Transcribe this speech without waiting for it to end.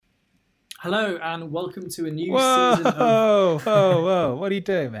Hello and welcome to a new Whoa, season of... whoa. What are you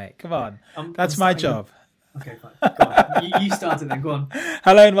doing, mate? Come on. That's my job. Okay, fine. Go on. You started then, go on.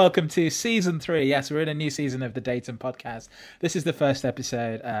 Hello and welcome to season 3. Yes, we're in a new season of the Dayton podcast. This is the first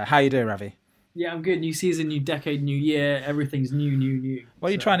episode. How you doing, Ravi? Yeah, I'm good. New season, new decade, new year. Everything's new. What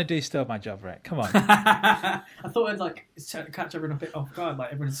are you trying to do still, my job, Rick? Come on. I thought I'd catch everyone a bit off guard.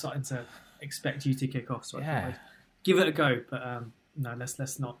 Like everyone's starting to expect you to kick off. So I thought I'd give it a go. But no,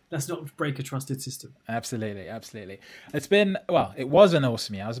 let's not break a trusted system. Absolutely. It was an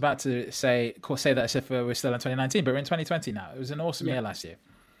awesome year. I was about to say that as if we're still in 2019, but we're in 2020 now. It was an awesome year last year.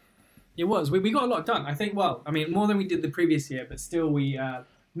 It was. We got a lot done. I think. Well, I mean, more than we did the previous year, but still we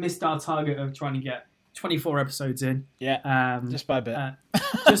missed our target of trying to get 24 episodes in. Yeah. Just by a bit.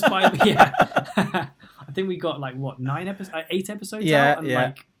 I think we got 8 episodes out? Or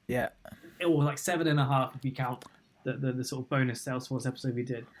 7.5 if you count the sort of bonus Salesforce episode we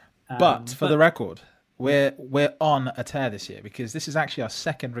did. But for the record, we're on a tear this year because this is actually our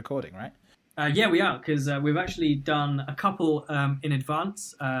second recording, right? Yeah, we are, because we've actually done a couple in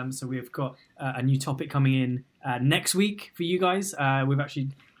advance. So we've got a new topic coming in next week for you guys. We've actually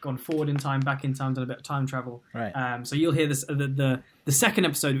gone forward in time, back in time, done a bit of time travel. Right. So you'll hear this the second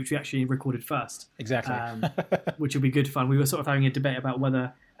episode, which we actually recorded first. Exactly. Which will be good fun. We were sort of having a debate about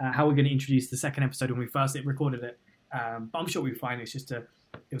whether how we're going to introduce the second episode when we first recorded it. But I'm sure we'll find it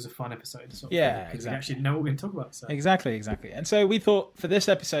was a fun episode. Because we actually know what we're going to talk about. So. Exactly. And so we thought for this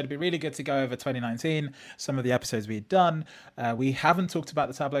episode, it'd be really good to go over 2019, some of the episodes we'd done. We haven't talked about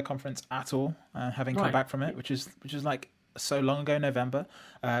the Tableau conference at all, having come back from it, which is like so long ago, November.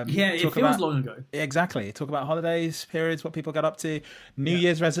 It feels long ago. Exactly. Talk about holidays, periods, what people got up to, New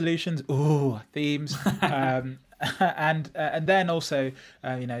Year's resolutions, themes. And then also,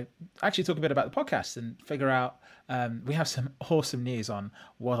 actually talk a bit about the podcast and figure out. We have some awesome news on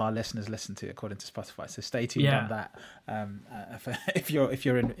what our listeners listen to according to Spotify. So stay tuned on that. If you're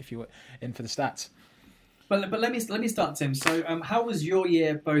in for the stats. But let me start, Tim. So how was your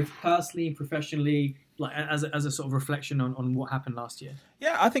year, both personally and professionally, as a sort of reflection on what happened last year?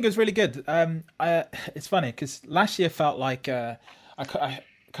 Yeah, I think it was really good. It's funny because last year felt like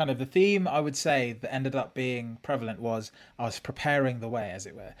kind of the theme I would say that ended up being prevalent was I was preparing the way, as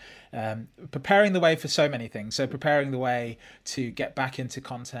it were. Preparing the way for so many things. So preparing the way to get back into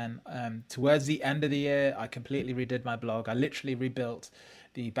content. Towards the end of the year, I completely redid my blog. I literally rebuilt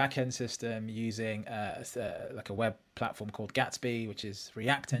the back-end system using a web platform called Gatsby, which is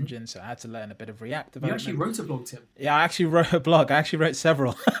React Engine. So I had to learn a bit of React development. You actually wrote a blog, Tim? Yeah, I actually wrote a blog. I actually wrote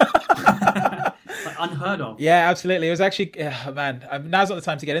several. Unheard of. Yeah, absolutely. It was actually, now's not the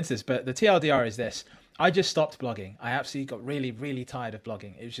time to get into this, but the TLDR is this. I just stopped blogging. I absolutely got really, really tired of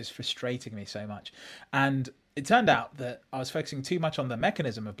blogging. It was just frustrating me so much. And it turned out that I was focusing too much on the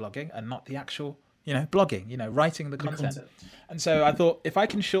mechanism of blogging and not the actual, blogging, writing the content. And so I thought if I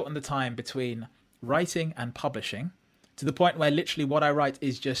can shorten the time between writing and publishing to the point where literally what I write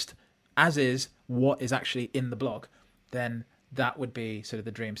is just as is what is actually in the blog, then that would be sort of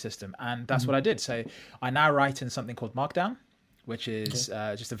the dream system. And that's what I did. So I now write in something called Markdown, which is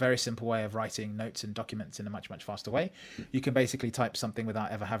just a very simple way of writing notes and documents in a much, much faster way. You can basically type something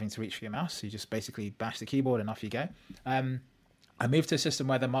without ever having to reach for your mouse. You just basically bash the keyboard and off you go. I moved to a system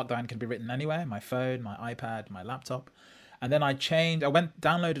where the Markdown can be written anywhere, my phone, my iPad, my laptop. And then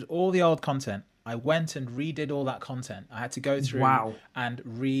downloaded all the old content. I went and redid all that content. I had to go through and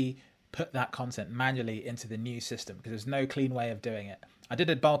put that content manually into the new system because there's no clean way of doing it. I did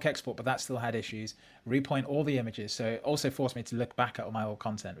a bulk export, but that still had issues. Repoint all the images. So it also forced me to look back at all my old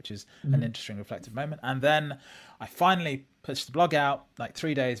content, which is an interesting reflective moment. And then I finally pushed the blog out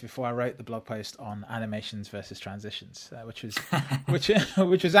 3 days before I wrote the blog post on animations versus transitions, which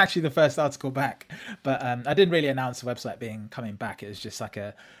was actually the first article back. But I didn't really announce the website coming back. It was just like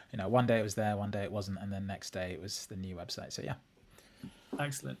one day it was there, one day it wasn't, and then next day it was the new website. So yeah.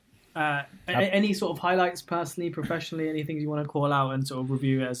 Excellent. Any sort of highlights personally, professionally, anything you want to call out and sort of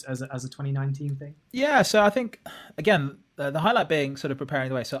review as a 2019 thing? Yeah, so I think, again, the highlight being sort of preparing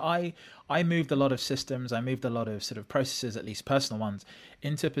the way. So I moved a lot of systems, I moved a lot of sort of processes, at least personal ones,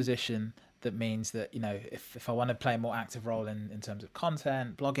 into a position that means that, if I want to play a more active role in terms of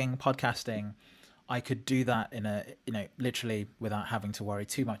content, blogging, podcasting, I could do that in literally without having to worry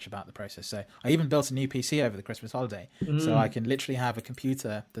too much about the process. So I even built a new PC over the Christmas holiday. So I can literally have a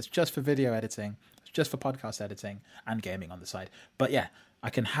computer that's just for video editing, just for podcast editing and gaming on the side. But yeah, I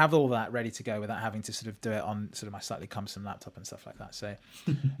can have all that ready to go without having to sort of do it on sort of my slightly cumbersome laptop and stuff like that. So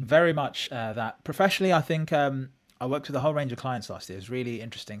very much that. Professionally, I think I worked with a whole range of clients last year. It was really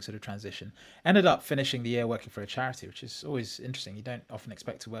interesting sort of transition. Ended up finishing the year working for a charity, which is always interesting. You don't often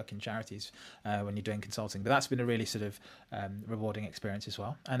expect to work in charities when you're doing consulting, but that's been a really sort of rewarding experience as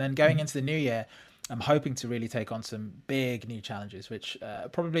well. And then going into the new year, I'm hoping to really take on some big new challenges, which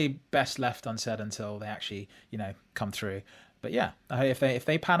probably best left unsaid until they actually, come through. But yeah, if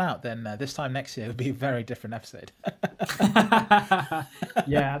they pan out, then this time next year will be a very different episode.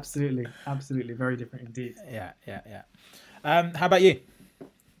 Yeah, absolutely, very different indeed. Yeah. How about you?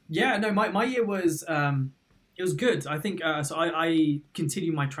 Yeah, no, my year was it was good. I think so. I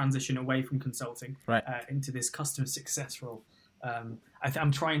continue my transition away from consulting into this customer success role.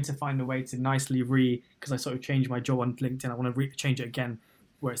 I'm trying to find a way to nicely because I sort of changed my job on LinkedIn. I want to change it again,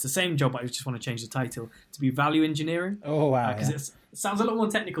 where it's the same job, but I just want to change the title to be value engineering. Oh, wow. Because it sounds a lot more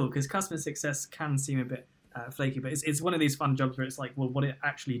technical, because customer success can seem a bit flaky, but it's one of these fun jobs where it's like, well, what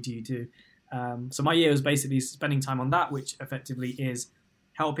actually do you do? So my year was basically spending time on that, which effectively is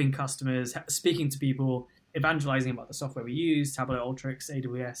helping customers, speaking to people, evangelizing about the software we use, Tableau, Alteryx,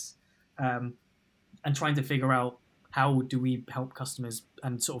 AWS, and trying to figure out how do we help customers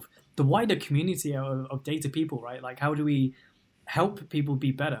and sort of the wider community of data people, right? Like, how do we help people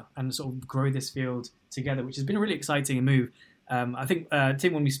be better and sort of grow this field together, which has been a really exciting move. I think,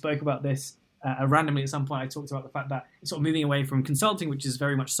 Tim, when we spoke about this randomly at some point, I talked about the fact that it's sort of moving away from consulting, which is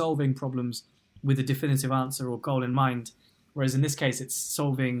very much solving problems with a definitive answer or goal in mind, whereas in this case, it's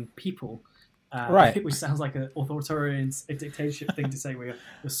solving people. Right. Which sounds like an authoritarian dictatorship thing to say, we're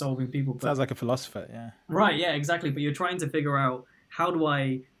solving people. But, sounds like a philosopher, yeah. Right, yeah, exactly. But you're trying to figure out, how do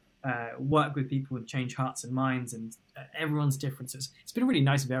I work with people and change hearts and minds, and everyone's differences. It's been a really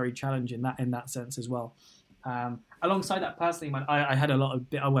nice, varied challenge in that sense as well. Alongside that, personally, I had a lot of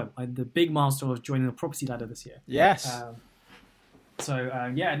the big milestone was joining the Property Ladder this year. Yes.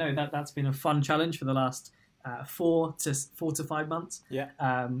 That's been a fun challenge for the last 4 to 5 months. Yeah.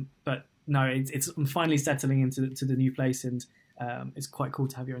 But no, I'm finally settling into the new place, and it's quite cool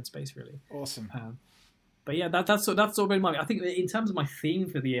to have your own space, really. Awesome. But yeah, that's sort of been I think in terms of my theme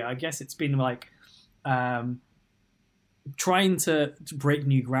for the year, I guess it's been like trying to break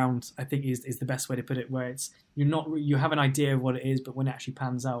new ground. I think is the best way to put it. Where it's you have an idea of what it is, but when it actually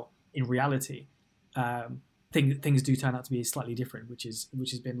pans out in reality, things do turn out to be slightly different, which has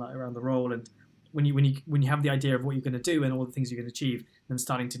been like around the role. And when you have the idea of what you're going to do and all the things you're going to achieve, then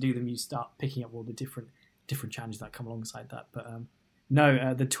starting to do them, you start picking up all the different challenges that come alongside that. But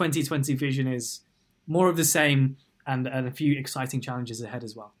the 2020 vision is more of the same, and a few exciting challenges ahead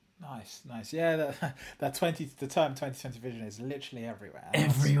as well. Nice. Yeah, the term 2020 vision is literally everywhere.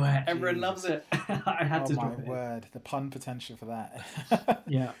 Everywhere. Everyone loves it. I had to drop it. Oh, my word. The pun potential for that.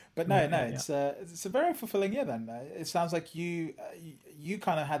 Yeah. But no, it's a very fulfilling year then. It sounds like you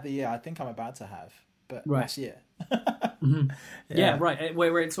kind of had the year I think I'm about to have, but last year. Mm-hmm. Yeah, right.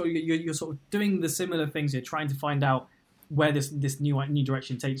 Where it's sort of, you're sort of doing the similar things. You're trying to find out where this new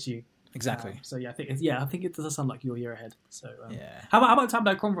direction takes you. Exactly. So I think it does sound like your year ahead. So how about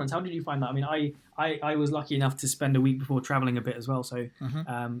Tableau Conference? How did you find that? I mean, I was lucky enough to spend a week before traveling a bit as well. So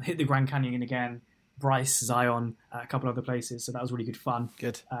hit the Grand Canyon again, Bryce, Zion, a couple other places. So that was really good fun.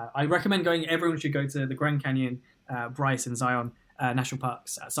 Good. I recommend going. Everyone should go to the Grand Canyon, Bryce, and Zion national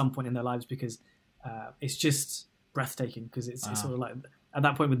parks at some point in their lives, because it's just breathtaking. Because it's sort of like at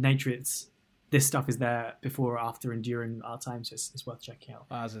that point with nature, this stuff is there before, after, and during our time, so it's worth checking out.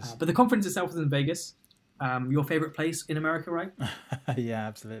 But the conference itself is in Vegas. Your favorite place in America, right? Yeah,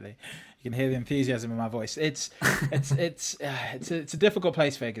 absolutely. You can hear the enthusiasm in my voice. It's a difficult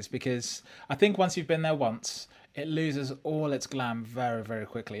place, Vegas, because I think once you've been there once, it loses all its glam very, very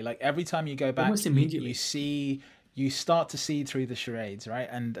quickly. Like every time you go back, almost immediately, you start to see through the charades, right?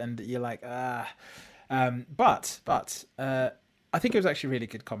 And you're like, But I think it was actually a really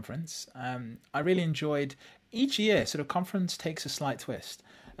good conference. I really enjoyed each year. Sort of conference takes a slight twist.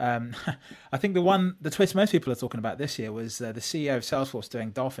 I think the twist most people are talking about this year was the CEO of Salesforce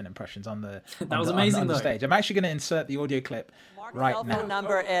doing dolphin impressions on the stage. I'm actually going to insert the audio clip right now. Mark's cell phone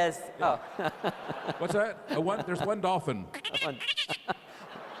number is What's that? There's one dolphin.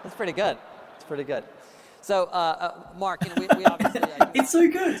 That's pretty good. It's pretty good. So, Mark, we obviously it's so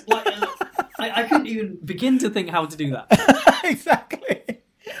good. Like, I couldn't even begin to think how to do that. Exactly.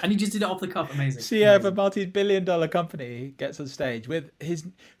 And you just did it off the cuff. Amazing. CEO of a multi-billion-dollar company gets on stage with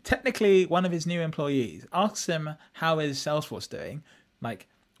technically one of his new employees, asks him how is Salesforce doing, like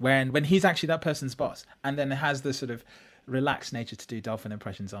when he's actually that person's boss, and then has the sort of relaxed nature to do dolphin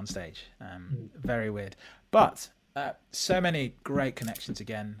impressions on stage. Very weird. But so many great connections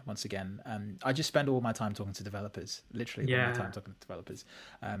once again. I just spend all my time talking to developers, literally all my time talking to developers.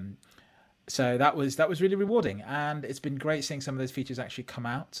 So that was really rewarding, and it's been great seeing some of those features actually come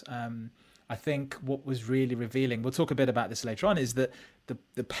out. I think what was really revealing, we'll talk a bit about this later on, is that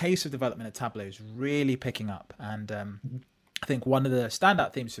the pace of development at Tableau is really picking up. And I think one of the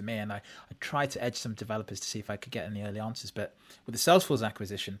standout themes for me, and I tried to edge some developers to see if I could get any early answers, but with the Salesforce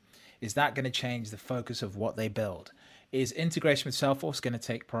acquisition, is that going to change the focus of what they build? Is integration with Salesforce going to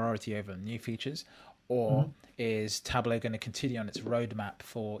take priority over new features? Or is Tableau going to continue on its roadmap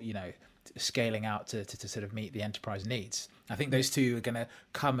for, scaling out to sort of meet the enterprise needs? I think those two are going to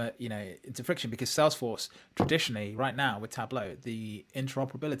come into friction, because Salesforce traditionally right now with Tableau, the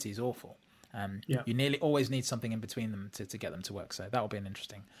interoperability is awful. You nearly always need something in between them to get them to work. So that will be an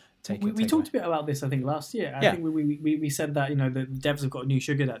interesting take. We talked a bit about this, I think, last year. I think we said that the devs have got a new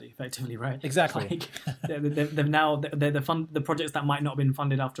sugar daddy, effectively, right? Exactly. They've now the projects that might not have been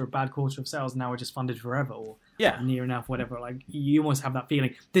funded after a bad quarter of sales now are just funded forever, or near enough, whatever. Like, you almost have that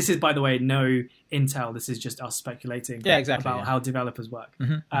feeling. This is, by the way, no intel. This is just us speculating about how developers work.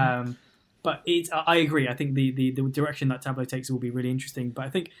 But I agree. I think the direction that Tableau takes will be really interesting. But I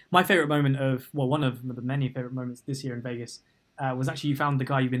think my favorite moment one of the many favorite moments this year in Vegas was actually you found the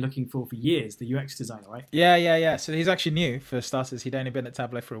guy you've been looking for years, the UX designer, right? Yeah. So he's actually new. For starters, he'd only been at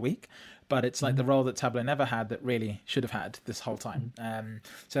Tableau for a week, but it's like the role that Tableau never had that really should have had this whole time.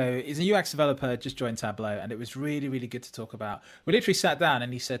 So he's a UX developer, just joined Tableau, and it was really, really good to talk about. We literally sat down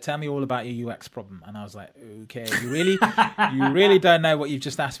and he said, "Tell me all about your UX problem." And I was like, "Okay, you really don't know what you've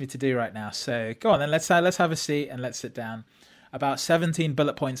just asked me to do right now. So go on, then let's have a seat and let's sit down." About 17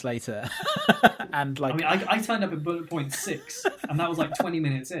 bullet points later, and I turned up at bullet point 6, and that was like 20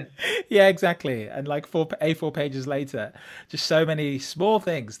 minutes in. Yeah, exactly. And like 4 A4 pages later, just so many small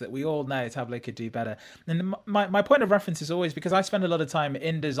things that we all know Tableau could do better. And my point of reference is always, because I spend a lot of time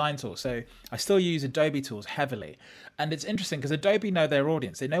in design tools, so I still use Adobe tools heavily. And it's interesting because Adobe know their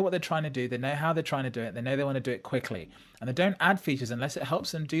audience. They know what they're trying to do. They know how they're trying to do it. They know they want to do it quickly. And they don't add features unless it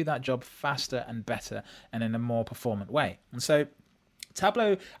helps them do that job faster and better and in a more performant way. And so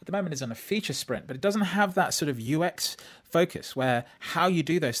Tableau at the moment is on a feature sprint, but it doesn't have that sort of UX focus where how you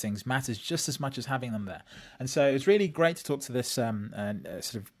do those things matters just as much as having them there. And so it's really great to talk to this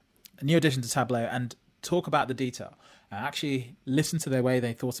sort of new addition to Tableau and talk about the detail, actually listen to the way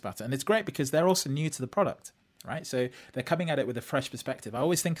they thought about it. And it's great because they're also new to the product. Right, so they're coming at it with a fresh perspective. I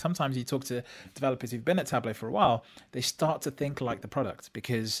always think sometimes you talk to developers who've been at Tableau for a while, they start to think like the product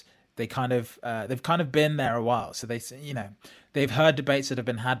because they've kind of been there a while. So they've heard debates that have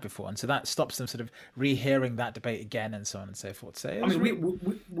been had before, and so that stops them sort of rehearing that debate again, and so on and so forth. So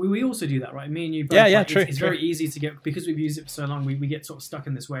we also do that, right? Me and you both. Yeah, true. It's very easy to get, because we've used it for so long. We get sort of stuck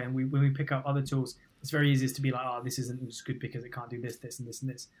in this way, and when we pick up other tools, it's very easy to be like, "Oh, this isn't as good because it can't do this, this, and this, and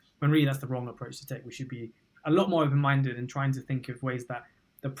this." When really that's the wrong approach to take. We should be a lot more open-minded and trying to think of ways that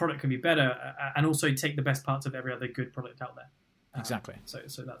the product can be better, and also take the best parts of every other good product out there. Exactly. So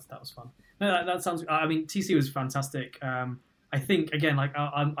that was fun. No, that sounds. I mean, TC was fantastic. I think again, like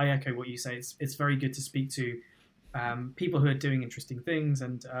I echo what you say. It's very good to speak to people who are doing interesting things.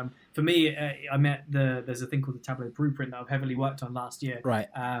 And for me, I met there's a thing called the Tableau Blueprint that I've heavily worked on last year. Right.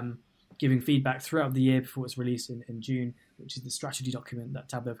 Giving feedback throughout the year before it's released in June, which is the strategy document that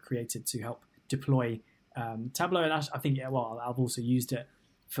Tableau have created to help deploy Tableau. And I think I've also used it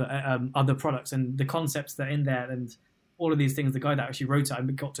for other products, and the concepts that are in there and all of these things. The guy that actually wrote it, I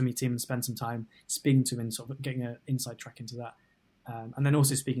got to meet him and spend some time speaking to him and sort of getting an inside track into that. And then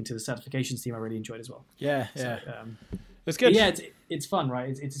also speaking to the certifications team, I really enjoyed as well. Yeah. It's good. Yeah, it's fun,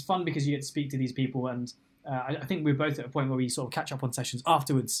 right? It's fun because you get to speak to these people, and I think we're both at a point where we sort of catch up on sessions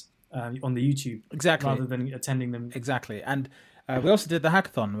afterwards on the YouTube, exactly, rather than attending them. Exactly, and we also did the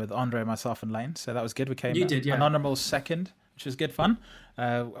hackathon with Andre, myself, and Lane, so that was good. We came an honourable second, which was good fun.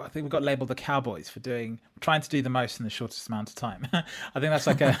 I think we got labelled the Cowboys for trying to do the most in the shortest amount of time. I think that's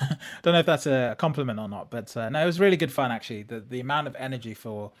like I don't know if that's a compliment or not, but no, it was really good fun actually. The amount of energy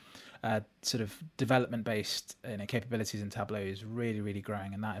for sort of development-based capabilities in Tableau is really, really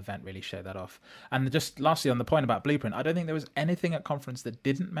growing, and that event really showed that off. And just lastly, on the point about Blueprint, I don't think there was anything at conference that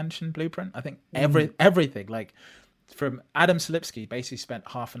didn't mention Blueprint. I think everything, like from Adam Silipsky, basically spent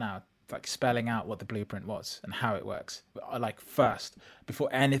half an hour like spelling out what the Blueprint was and how it works, like first before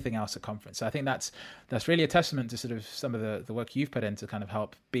anything else at conference. So I think that's really a testament to sort of some of the work you've put in to kind of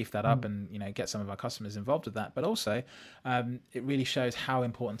help beef that up and get some of our customers involved with that. But also it really shows how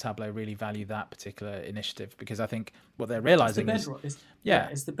important Tableau really value that particular initiative, because I think what they're realizing it's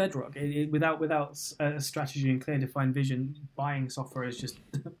the bedrock. Without a strategy and clear defined vision, buying software is just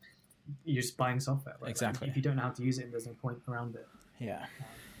you're just buying software, right? Exactly. If you don't know how to use it, there's no point around it. Yeah.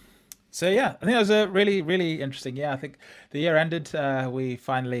 So yeah, I think that was a really, really interesting. Yeah, I think the year ended. We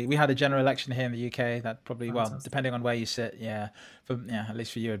had a general election here in the UK. That probably, well, depending on where you sit, at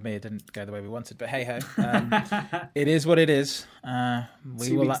least for you and me, it didn't go the way we wanted. But hey ho, it is what it is.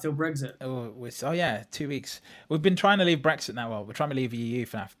 2 weeks till Brexit. 2 weeks. We've been trying to leave Brexit now. Well, we're trying to leave the EU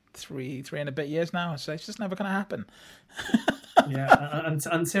for now, three and a bit years now. So it's just never going to happen. Yeah,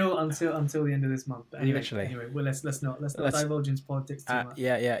 until the end of this month. But Literally. Well, let's not divulge into politics too much.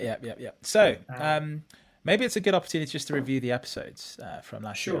 Yeah. So maybe it's a good opportunity just to review the episodes from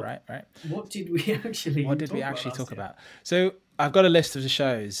last year, right? What did we actually talk about? So I've got a list of the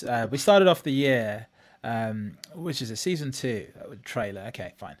shows. We started off the year, which is a season 2 trailer.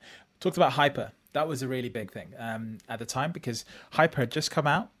 Okay, fine. Talked about Hyper. That was a really big thing at the time because Hyper had just come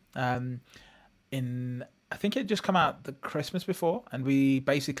out I think it just come out the Christmas before, and we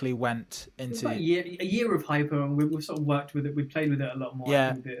basically went into a year of Hyper, and we've sort of worked with it. We played with it a lot more.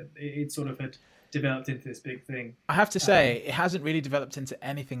 Yeah, it sort of had developed into this big thing. I have to say, it hasn't really developed into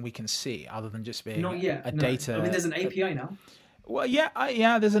anything we can see other than just being data. I mean, there's an API now. Well,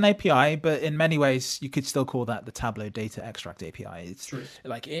 there's an API, but in many ways, you could still call that the Tableau Data Extract API. It's true.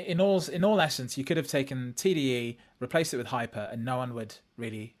 Like in all essence, you could have taken TDE, replaced it with Hyper, and no one would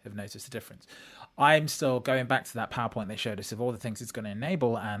really have noticed the difference. I'm still going back to that PowerPoint they showed us of all the things it's going to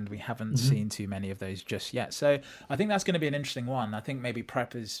enable, and we haven't seen too many of those just yet. So I think that's going to be an interesting one. I think maybe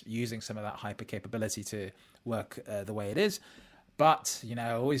Prep is using some of that Hyper capability to work the way it is. But,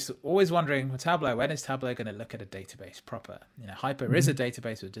 always wondering with Tableau, when is Tableau going to look at a database proper? Hyper is a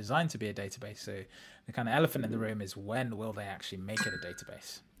database, was designed to be a database. So the kind of elephant in the room is, when will they actually make it a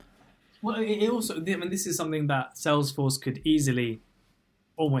database? Well, it also, this is something that Salesforce could easily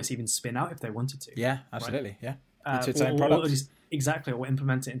almost even spin out if they wanted to. Yeah, absolutely. Right? Yeah. It's its own product. Or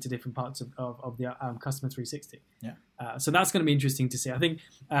implement it into different parts of the Customer 360. Yeah. So that's going to be interesting to see. I think,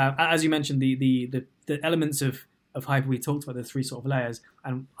 as you mentioned, the elements of Hyper, we talked about the 3 sort of layers,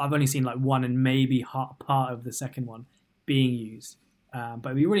 and I've only seen like one and maybe part of the second one being used. But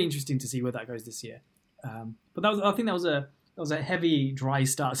it'd be really interesting to see where that goes this year. But I think that was a heavy, dry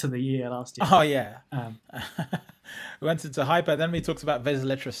start to the year last year. Oh yeah. We went into Hyper, then we talked about visual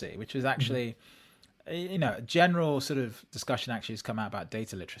literacy, which was actually, a general sort of discussion actually has come out about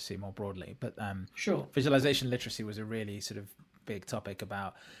data literacy more broadly. But visualization literacy was a really sort of big topic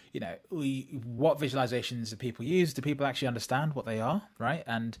about, what visualizations do people use? Do people actually understand what they are, right?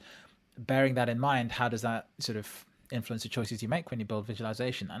 And bearing that in mind, how does that sort of influence the choices you make when you build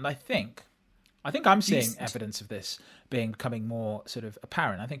visualization? And I think I'm seeing evidence of this becoming more sort of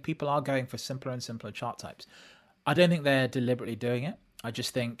apparent. I think people are going for simpler and simpler chart types. I don't think they're deliberately doing it. I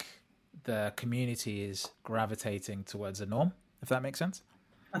just think the community is gravitating towards a norm, if that makes sense.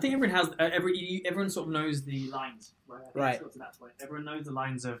 I think everyone has everyone sort of knows the lines, right? Everyone knows the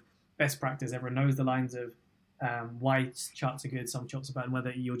lines of best practice. Everyone knows the lines of why charts are good, some charts are bad, and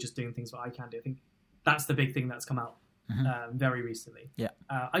whether you're just doing things for eye candy. I think that's the big thing that's come out very recently. Yeah,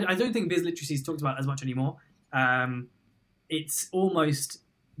 I don't think Viz literacy is talked about as much anymore. It's almost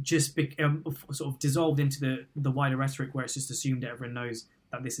just sort of dissolved into the wider rhetoric where it's just assumed everyone knows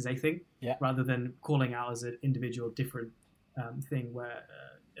that this is a thing, rather than calling out as an individual different thing where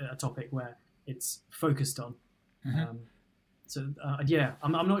a topic where it's focused on.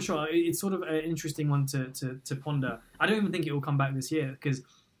 I'm not sure. It's sort of an interesting one to ponder. I don't even think it will come back this year, because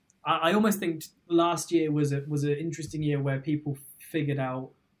I almost think last year was an interesting year where people figured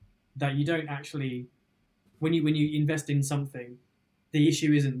out that you don't actually, when you invest in something, the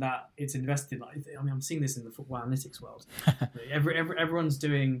issue isn't that it's invested. Like, I mean, I'm seeing this in the football analytics world. Everyone's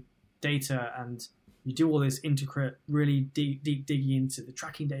doing data, and you do all this intricate, really deep digging into the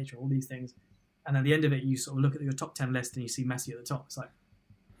tracking data, all these things, and at the end of it, you sort of look at your top 10 list and you see Messi at the top. It's like,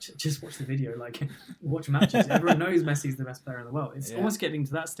 just watch the video, like watch matches. Everyone knows Messi's the best player in the world. It's almost getting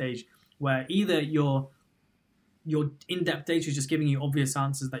to that stage where either your in-depth data is just giving you obvious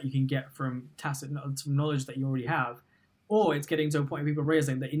answers that you can get from tacit knowledge that you already have, or it's getting to a point where people are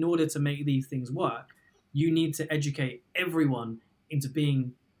realizing that in order to make these things work, you need to educate everyone into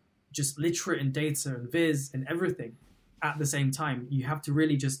being just literate in data and viz and everything at the same time. You have to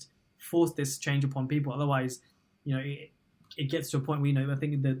really just force this change upon people. Otherwise, it gets to a point where, I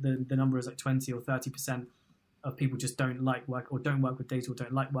think the number is like 20 or 30% of people just don't like work or don't work with data or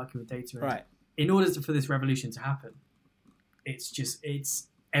don't like working with data. And right. In order for this revolution to happen, it's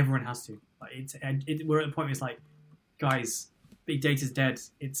everyone has to. Like we're at a point where it's like, guys, big data's dead.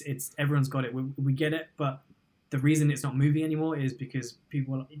 It's everyone's got it. We get it, but the reason it's not moving anymore is because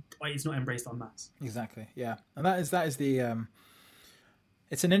it's not embraced en masse. Exactly. Yeah, and that is the.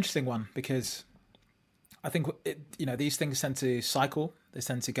 It's an interesting one because I think these things tend to cycle. They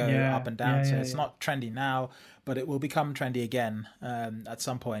tend to go up and down. So it's not trendy now, but it will become trendy again at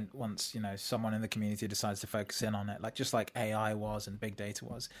some point once someone in the community decides to focus in on it. Just like AI was and big data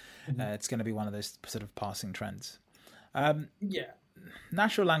was, it's going to be one of those sort of passing trends.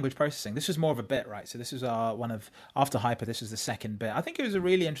 Natural language processing. This was more of a bit, right? So this was after Hyper. This was the second bit. I think it was a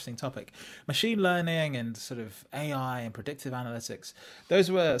really interesting topic. Machine learning and sort of AI and predictive analytics. Those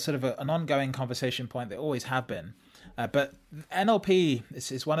were sort of an ongoing conversation point. They always have been. But NLP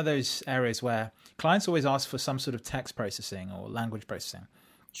is one of those areas where clients always ask for some sort of text processing or language processing.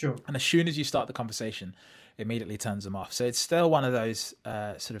 Sure. And as soon as you start the conversation, it immediately turns them off. So it's still one of those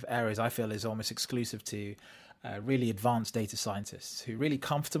sort of areas I feel is almost exclusive to really advanced data scientists who are really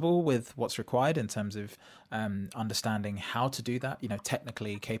comfortable with what's required in terms of understanding how to do that,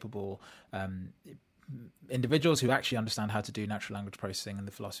 technically capable individuals who actually understand how to do natural language processing and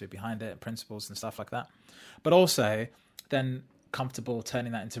the philosophy behind it, principles and stuff like that. But also then comfortable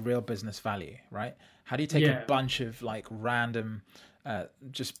turning that into real business value, right? How do you take a bunch of random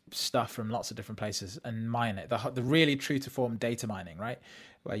just stuff from lots of different places and mine it? The really true to form data mining, right?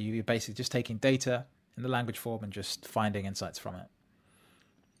 Where you're basically just taking data in the language form and just finding insights from it.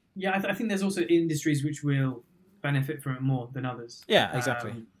 Yeah, I think there's also industries which will benefit from it more than others. Yeah,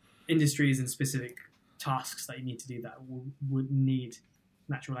 exactly. Industries and specific tasks that you need to do that would need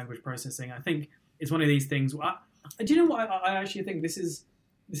natural language processing. I think it's one of these things. Do you know what? I actually think this is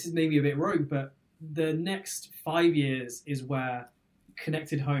maybe a bit rogue, but the next 5 years is where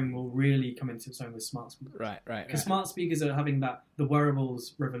connected home will really come into its own with smart speakers. Right. Because smart speakers are having the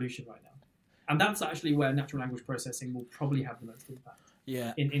wearables revolution right now. And that's actually where natural language processing will probably have the most impact.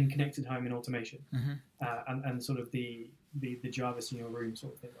 Yeah. In connected home and automation, and sort of the Jarvis in your room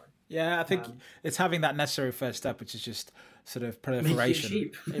sort of thing, right? Yeah, I think it's having that necessary first step, which is just sort of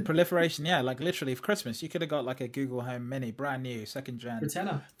proliferation. Proliferation, yeah. Literally for Christmas, you could have got a Google Home Mini, brand new, second gen,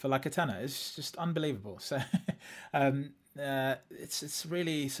 for a tenner. It's just unbelievable. So, it's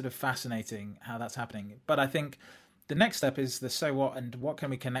really sort of fascinating how that's happening. But I think the next step is the so what and what can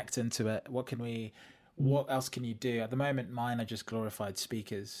we connect into it? What else can you do? At the moment, mine are just glorified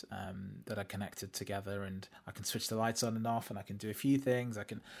speakers that are connected together, and I can switch the lights on and off, and I can do a few things. I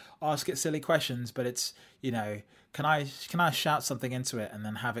can ask it silly questions, but it's can I shout something into it and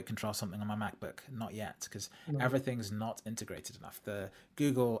then have it control something on my MacBook? Not yet, because everything's not integrated enough. The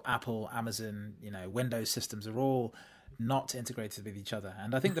Google, Apple, Amazon, Windows systems are all not integrated with each other,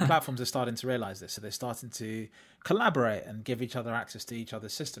 and I think the platforms are starting to realize this, so they're starting to collaborate and give each other access to each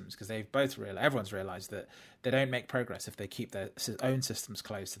other's systems, because everyone's realized that they don't make progress if they keep their own systems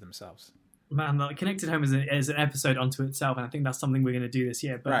closed to themselves. Man, connected home is an episode unto itself, and I think that's something we're going to do this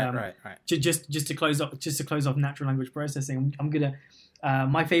year. But right. Just to close off natural language processing, I'm gonna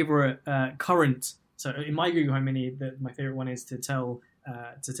my favorite current. So in my Google Home Mini, my favorite one is to tell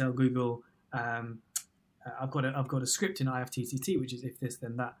Google. I've got a script in IFTTT, which is if this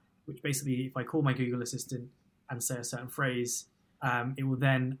then that, which basically if I call my Google Assistant and say a certain phrase, it will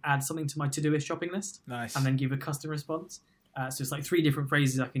then add something to my Todoist shopping list. Nice. And then give a custom response. So it's 3 different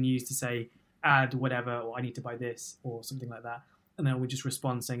phrases I can use to say add whatever, or I need to buy this, or something like that. And then it will just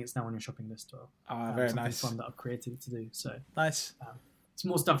respond saying it's now on your shopping list, or very something nice. fun that I've created it to do. So nice. It's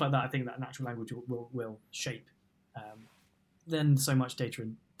more stuff like that. I think that natural language will shape than so much data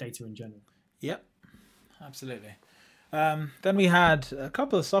in general. Yep. Absolutely. Then we had a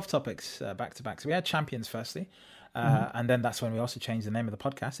couple of soft topics back to back. So we had champions firstly, and then that's when we also changed the name of the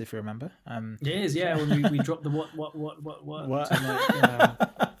podcast, if you remember. It is, yeah. When we dropped the what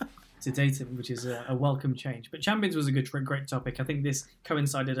to dating, which is a welcome change. But champions was a great topic. I think this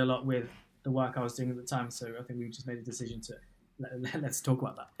coincided a lot with the work I was doing at the time, so I think we just made a decision to let's talk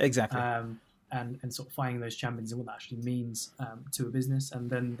about that. Exactly. And sort of finding those champions and what that actually means to a business. And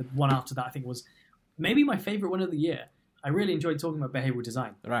then the one after that, I think, was maybe my favorite one of the year. I really enjoyed talking about behavioral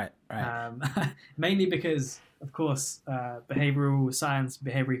design. Right. Mainly because, of course, behavioral science,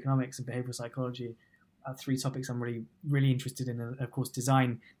 behavioral economics, and behavioral psychology are 3 topics I'm really interested in. And of course,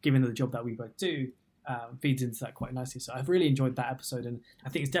 design, given the job that we both do, feeds into that quite nicely. So I've really enjoyed that episode, and I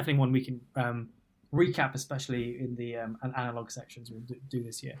think it's definitely one we can recap, especially in the analog sections we'll do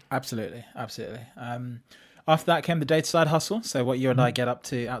this year. Absolutely. After that came the data side hustle, so what you and I get up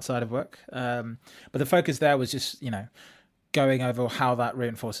to outside of work. But the focus there was just, going over how that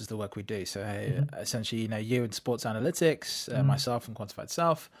reinforces the work we do. So essentially, you in sports analytics, myself in quantified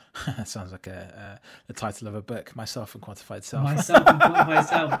self. That sounds like the title of a book, Myself and Quantified Self. Myself and Quantified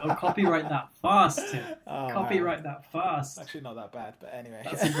Self. Oh, copyright that fast, Tim. Copyright that fast. Actually not that bad, but anyway.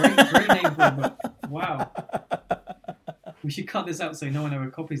 That's a great name for a book. Wow. We should cut this out so no one ever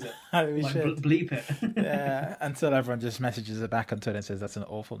copies it. We Like, should. bleep it. Yeah, until everyone just messages it back on Twitter and says that's an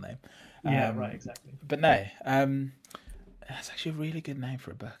awful name. Yeah, right, exactly. But no, that's actually a really good name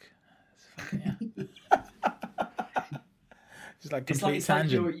for a book. It's fucking, yeah. Just like complete It's like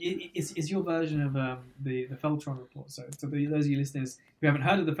tangent. it's your version of the Feltron report. So to those of you listeners who haven't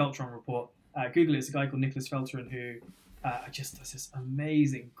heard of the Feltron report, Google it. It's a guy called Nicholas Feltron who just does this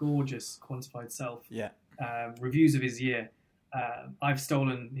amazing, gorgeous quantified self Yeah. reviews of his year. I've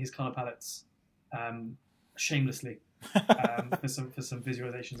stolen his color palettes shamelessly for some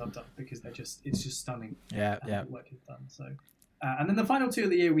visualizations I've done because it's just stunning. Yeah, The work he's done. So, and then the final two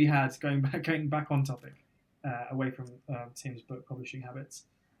of the year we had going back on topic. Away from Tim's book publishing habits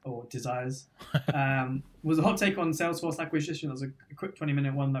or desires, was a hot take on Salesforce acquisition. That was a quick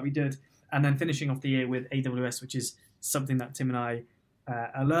 20-minute one that we did, and then finishing off the year with AWS, which is something that Tim and I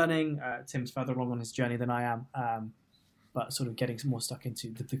are learning. Tim's further along on his journey than I am, but sort of getting more stuck into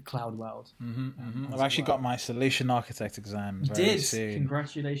the cloud world. I've actually got my solution architect exam. Very soon.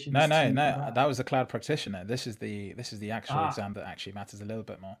 Congratulations! No, that was the cloud practitioner. This is the actual exam that actually matters a little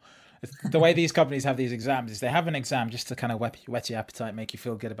bit more. The way these companies have these exams is they have an exam just to kind of whet your appetite, make you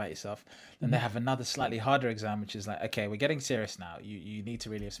feel good about yourself. Then they have another slightly harder exam, which is like, okay, we're getting serious now. You need to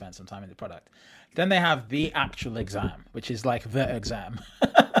really have spent some time in the product. Then they have the actual exam, which is like the exam.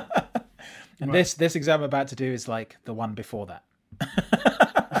 And this exam I'm about to do is like the one before that.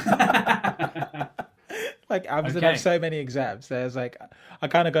 Like Amazon have so many exams. There's like, I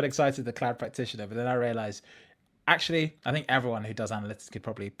kind of got excited the cloud practitioner, but then I realized, actually, I think everyone who does analytics could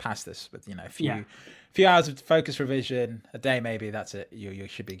probably pass this with a few hours of focus revision a day. Maybe that's it. You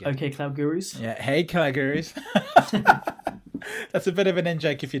should be good. Okay, cloud gurus. Yeah, hey, cloud gurus. That's a bit of an in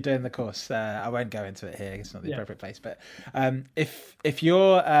joke if you're doing the course. I won't go into it here. It's not the appropriate place. But if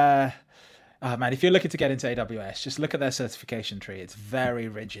you're if you're looking to get into AWS, just look at their certification tree. It's very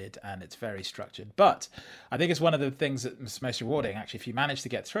rigid and it's very structured. But I think it's one of the things that's most rewarding. Actually, if you manage to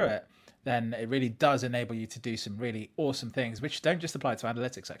get through it, then it really does enable you to do some really awesome things, which don't just apply to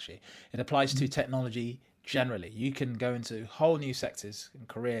analytics, actually. It applies to technology generally. You can go into whole new sectors and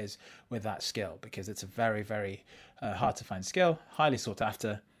careers with that skill because it's a very, very hard to find skill, highly sought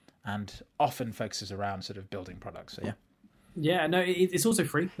after, and often focuses around sort of building products. So, yeah. Yeah, no, it's also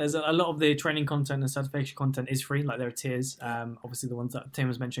free. There's a lot of the training content and certification content is free. Like there are tiers. Obviously, the ones that Tim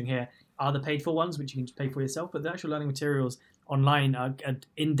was mentioning here are the paid for ones, which you can just pay for yourself. But the actual learning materials online are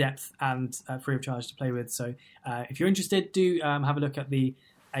in depth and free of charge to play with. So if you're interested, do have a look at the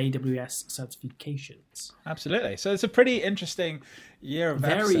AWS certifications. Absolutely. So it's a pretty interesting year of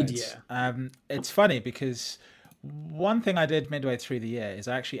varied episodes. year. It's funny because one thing I did midway through the year is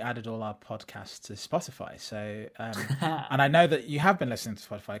I actually added all our podcasts to Spotify. So, and I know that you have been listening to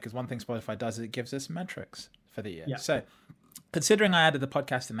Spotify because one thing Spotify does is it gives us metrics for the year. Yeah. So, considering I added the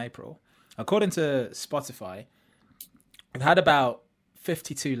podcast in April, according to Spotify, we've had about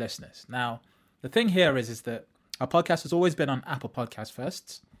 52 listeners. Now, the thing here is that our podcast has always been on Apple Podcasts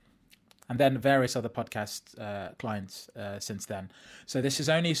first, and then various other podcast clients since then. So this is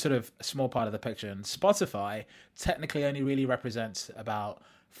only sort of a small part of the picture. And Spotify technically only really represents about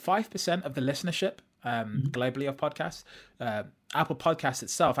 5% of the listenership globally of podcasts. Apple Podcasts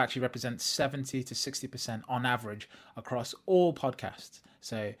itself actually represents 70 to 60% on average across all podcasts.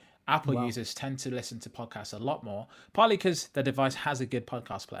 So Apple users tend to listen to podcasts a lot more, partly because their device has a good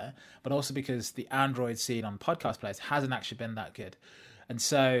podcast player, but also because the Android scene on podcast players hasn't actually been that good. And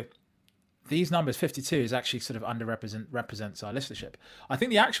so these numbers, 52, is actually sort of represents our listenership. I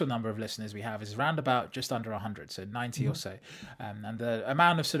think the actual number of listeners we have is around about just under 100, so 90 or so. And the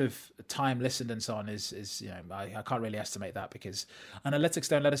amount of sort of time listened and so on is I can't really estimate that because analytics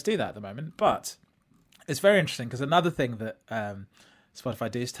don't let us do that at the moment. But it's very interesting because another thing that Spotify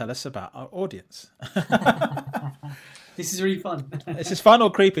do is tell us about our audience. This is really fun. This is fun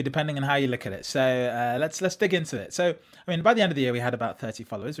or creepy, depending on how you look at it. So let's dig into it. So, I mean, by the end of the year, we had about 30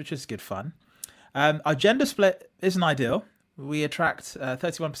 followers, which is good fun. Our gender split isn't ideal. We attract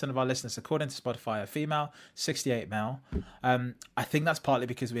 31% of our listeners, according to Spotify, are female, 68 male. I think that's partly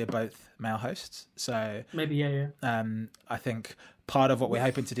because we are both male hosts. So maybe, yeah. I think part of what we're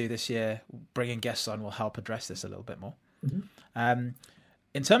hoping to do this year, bringing guests on, will help address this a little bit more.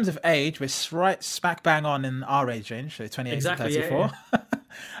 In terms of age, we're right smack bang on in our age range, so 28 to 34.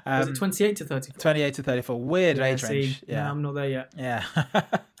 Yeah. Was it 28 to 34? 28 to 34. Weird age range. Yeah, no, I'm not there yet. Yeah.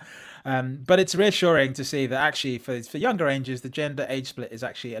 But it's reassuring to see that actually for younger ages, the gender age split is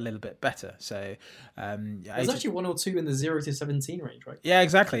actually a little bit better. So there's actually one or two in the 0 to 17 range, right? Yeah,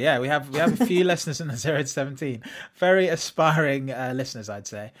 exactly. Yeah, we have a few listeners in the 0 to 17. Very aspiring listeners, I'd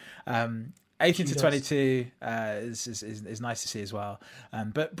say. 18 to She does. 22 is nice to see as well.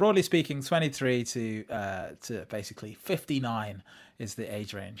 But broadly speaking, 23 to basically 59 is the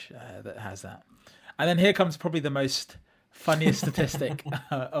age range that has that. And then here comes probably the most funniest statistic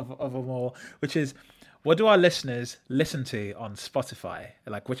of them all, which is, what do our listeners listen to on Spotify?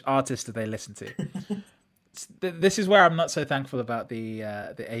 Like, which artists do they listen to? This is where I'm not so thankful about the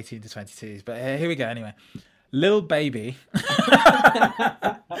 18 to 22s, but here we go anyway. Lil Baby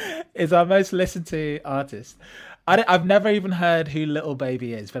is our most listened to artist. I've never even heard who Lil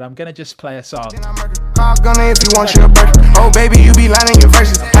Baby is, but I'm going to just play a song. Gonna if you want your burger. Oh baby, you be lying your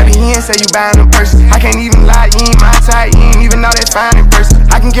verses. Happy he ain't say you buying them purses. I can't even lie, you ain't my type. You ain't even know that fine in person.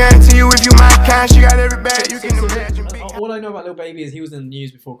 I can guarantee you if you my kind, she got every bag you can imagine. All I know about Lil Baby is he was in the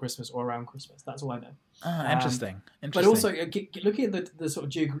news before Christmas or around Christmas. That's all I know. Interesting. But also, looking at the sort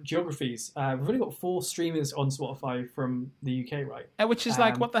of geographies, we've only got 4 streamers on Spotify from the UK, right? Which is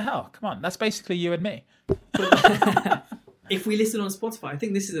like, what the hell? Come on, that's basically you and me. If we listen on Spotify, I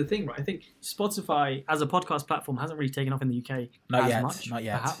think this is the thing, right? I think Spotify as a podcast platform hasn't really taken off in the UK Not as yet. much. Not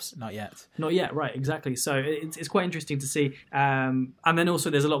yet. Perhaps. Not yet. Not yet, right, exactly. So it's quite interesting to see. And then also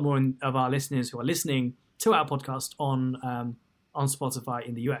there's a lot more of our listeners who are listening to our podcast on Spotify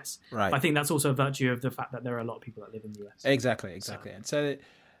in the US. Right. But I think that's also a virtue of the fact that there are a lot of people that live in the US. Exactly. And so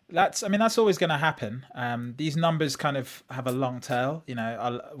that's always going to happen. These numbers kind of have a long tail. You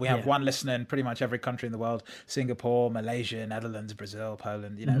know, we have one listener in pretty much every country in the world: Singapore, Malaysia, Netherlands, Brazil,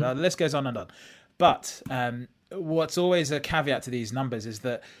 Poland. You know, the list goes on and on. But what's always a caveat to these numbers is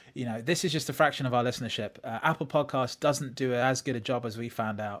that, you know, this is just a fraction of our listenership. Apple Podcasts doesn't do as good a job as we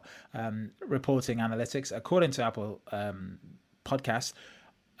found out reporting analytics. According to Apple Podcasts,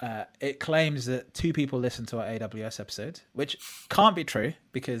 it claims that 2 people listen to our AWS episode, which can't be true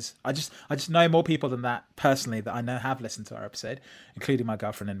because I just know more people than that personally that I know have listened to our episode, including my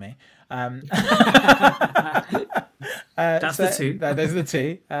girlfriend and me. That's the 2. Those are the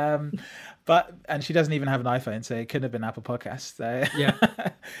 2. And she doesn't even have an iPhone, so it couldn't have been Apple Podcasts. So. Yeah.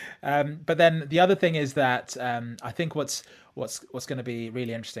 But then the other thing is that I think what's going to be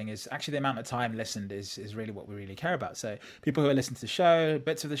really interesting is actually the amount of time listened is really what we really care about. So people who are listening to the show,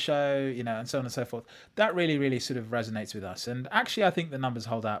 bits of the show, you know, and so on and so forth, that really, really sort of resonates with us. And actually, I think the numbers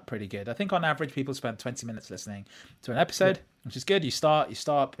hold out pretty good. I think on average, people spend 20 minutes listening to an episode, which is good. You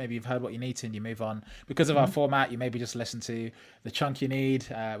start, maybe you've heard what you need to and you move on. Because of our format, you maybe just listen to the chunk you need.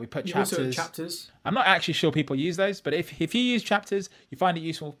 We put chapters. I'm not actually sure people use those, but if you use chapters, you find it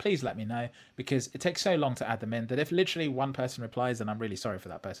useful, please let me know, because it takes so long to add them in that if literally one person replies, then I'm really sorry for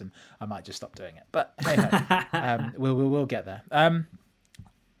that person. I might just stop doing it. But hey, we'll get there.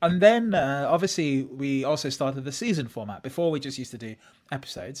 And then, obviously, we also started the season format. Before, we just used to do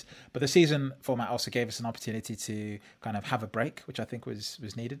episodes. But the season format also gave us an opportunity to kind of have a break, which I think was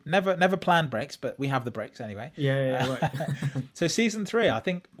needed. Never planned breaks, but we have the breaks anyway. Yeah, right. So season 3, I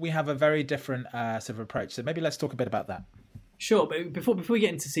think we have a very different sort of approach. So maybe let's talk a bit about that. Sure, but before we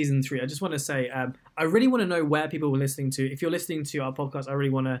get into season 3, I just want to say I really want to know where people were listening to. If you're listening to our podcast, I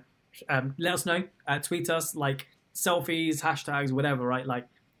really want to let us know. Tweet us, like selfies, hashtags, whatever, right? Like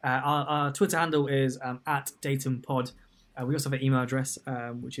our Twitter handle is at DatumPod. We also have an email address,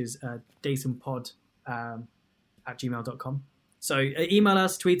 which is datumpod at gmail.com. So email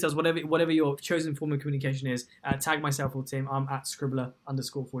us, tweet us, whatever your chosen form of communication is. Tag myself or Tim. I'm at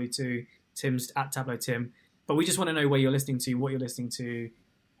Scribbler_42. Tim's at Tableau Tim. But we just want to know where you're listening to, what you're listening to,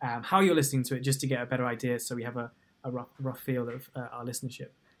 how you're listening to it, just to get a better idea, so we have a rough feel of our listenership,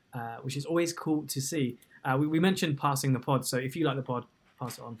 which is always cool to see. We mentioned passing the pod, so if you like the pod,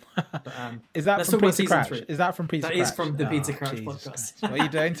 pass it on. But, is that from Peter Crouch? Is that from Peter Crouch? That is from the Peter Crouch podcast. What are you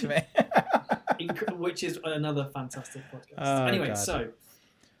doing to me? Which is another fantastic podcast. Oh, anyway, God. So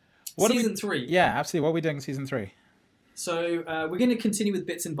What season 3. Yeah, absolutely. What are we doing in season 3? So we're going to continue with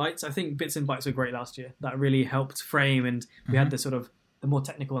Bits and Bytes. I think Bits and Bytes were great last year. That really helped frame, and we had the sort of the more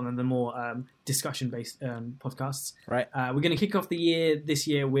technical and then the more discussion-based podcasts. Right. We're going to kick off the year this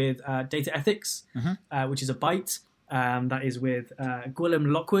year with Data Ethics, which is a bite. That is with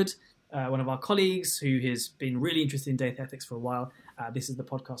Gwilym Lockwood, one of our colleagues who has been really interested in data ethics for a while. This is the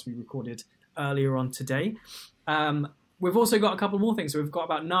podcast we recorded earlier on today. We've also got a couple more things. So we've got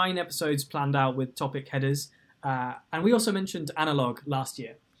about 9 episodes planned out with topic headers. And we also mentioned analog last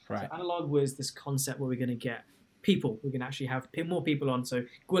year. Right. So analog was this concept where we're going to get people. We're going to actually have more people on. So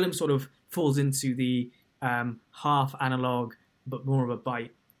Gwilym sort of falls into the half analog, but more of a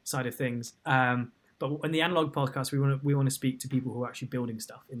bite side of things. But in the analog podcast, we want to speak to people who are actually building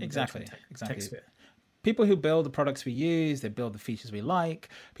stuff in the Exactly. tech sphere. people who build the products we use, they build the features we like,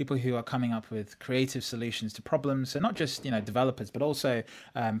 people who are coming up with creative solutions to problems. So not just, developers, but also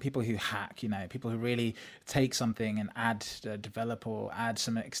people who hack, people who really take something and develop or add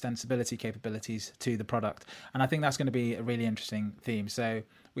some extensibility capabilities to the product. And I think that's going to be a really interesting theme. So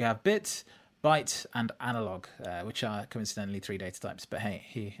we have bit, byte, and analog, which are coincidentally 3 data types. But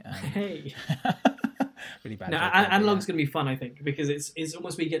hey. Really bad. No, analog's going to be fun, I think, because it's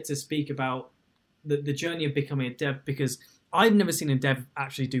almost we get to speak about the journey of becoming a dev, because I've never seen a dev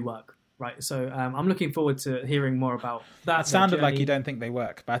actually do work, right? So I'm looking forward to hearing more about that. It sounded like you don't think they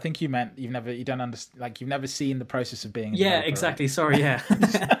work, but I think you meant you've never seen the process of being a developer, exactly. Right? Sorry, yeah.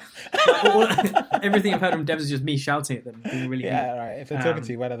 Everything I've heard from devs is just me shouting at them, being really right. If they're talking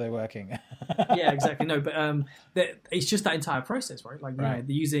to you, when are they working? Yeah, exactly. No, but it's just that entire process, right? Like, they're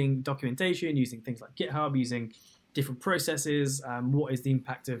using documentation, using things like GitHub, using different processes. What is the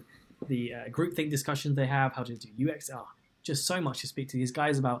impact of the groupthink discussions they have? How to do UX? Just so much to speak to these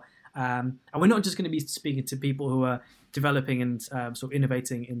guys about. And we're not just going to be speaking to people who are developing and sort of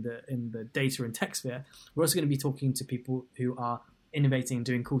innovating in the data and tech sphere. We're also going to be talking to people who are innovating and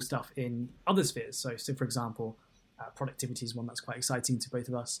doing cool stuff in other spheres. So for example, productivity is one that's quite exciting to both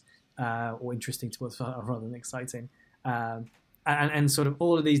of us, or interesting to us rather than exciting. And sort of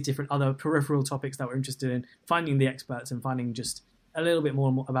all of these different other peripheral topics that we're interested in, finding the experts and finding just a little bit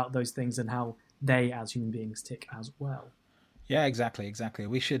more about those things and how they as human beings tick as well. Yeah, exactly.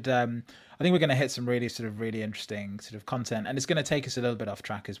 We should. I think we're going to hit some really interesting sort of content, and it's going to take us a little bit off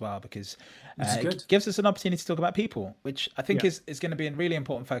track as well, because it gives us an opportunity to talk about people, which I think is going to be a really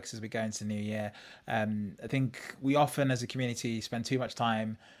important focus as we go into the new year. I think we often, as a community, spend too much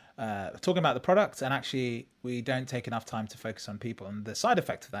time talking about the product, and actually we don't take enough time to focus on people. And the side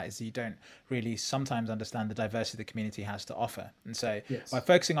effect of that is you don't really sometimes understand the diversity the community has to offer. And so by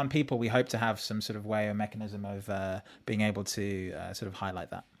focusing on people, we hope to have some sort of way or mechanism of being able to sort of highlight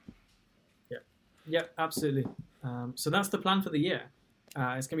that. Yeah, absolutely. So that's the plan for the year.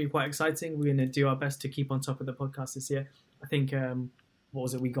 It's going to be quite exciting. We're going to do our best to keep on top of the podcast this year. I think what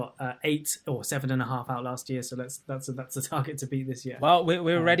was it? We got 8 or 7.5 out last year, so that's a target to beat this year. Well,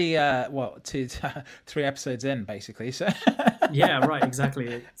 we're already 3 episodes in, basically. So yeah, right,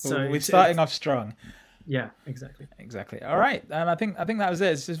 exactly. So we're starting off strong. Yeah, exactly. All right, I think that was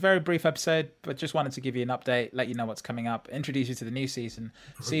it. It's just a very brief episode, but just wanted to give you an update, let you know what's coming up, introduce you to the new season,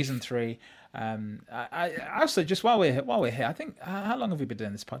 season 3. I also, just while we're here, I think how long have we been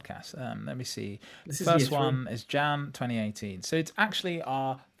doing this podcast? Let me see. The first one is Jan 2018, so it's actually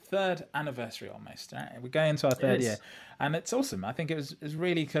our 3rd anniversary almost. Right? We're going into our 3rd year, and it's awesome. I think it's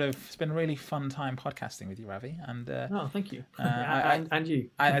really it's been a really fun time podcasting with you, Ravi. And thank you. And you.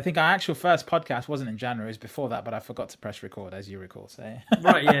 I think our actual first podcast wasn't in January; it was before that, but I forgot to press record, as you recall. So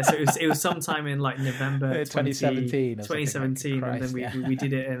right, yeah. So it was sometime in like November 2017. 2017, and then we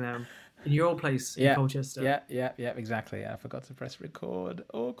did it in your old place in Colchester. Yeah, exactly. I forgot to press record.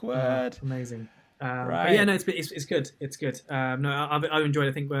 Awkward. Amazing. Right. But yeah, no, it's good. It's good. No, I've enjoyed.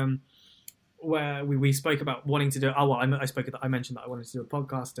 I think where we spoke about wanting to do. I mentioned that I wanted to do a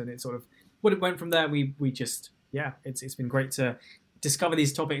podcast, and it sort of what it went from there. We just it's been great to discover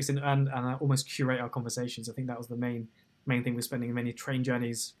these topics and almost curate our conversations. I think that was the main thing. We're spending many train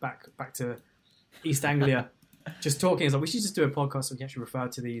journeys back to East Anglia. Just talking is like we should just do a podcast so we can actually refer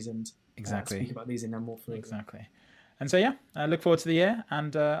to these and speak about these in more fluid. Exactly. And so I look forward to the year,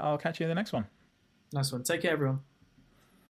 and I'll catch you in the next one. Nice one. Take care, everyone.